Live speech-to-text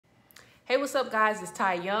Hey, what's up guys, it's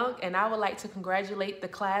Ty Young, and I would like to congratulate the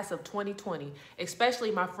class of 2020, especially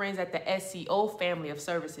my friends at the SCO family of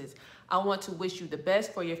services. I want to wish you the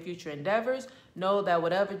best for your future endeavors. Know that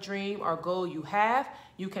whatever dream or goal you have,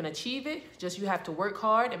 you can achieve it. Just you have to work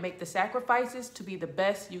hard and make the sacrifices to be the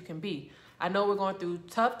best you can be. I know we're going through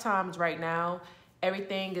tough times right now.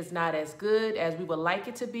 Everything is not as good as we would like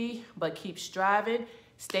it to be, but keep striving.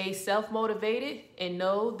 Stay self-motivated and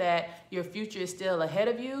know that your future is still ahead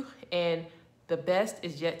of you and the best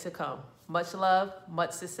is yet to come. Much love,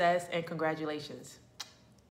 much success, and congratulations.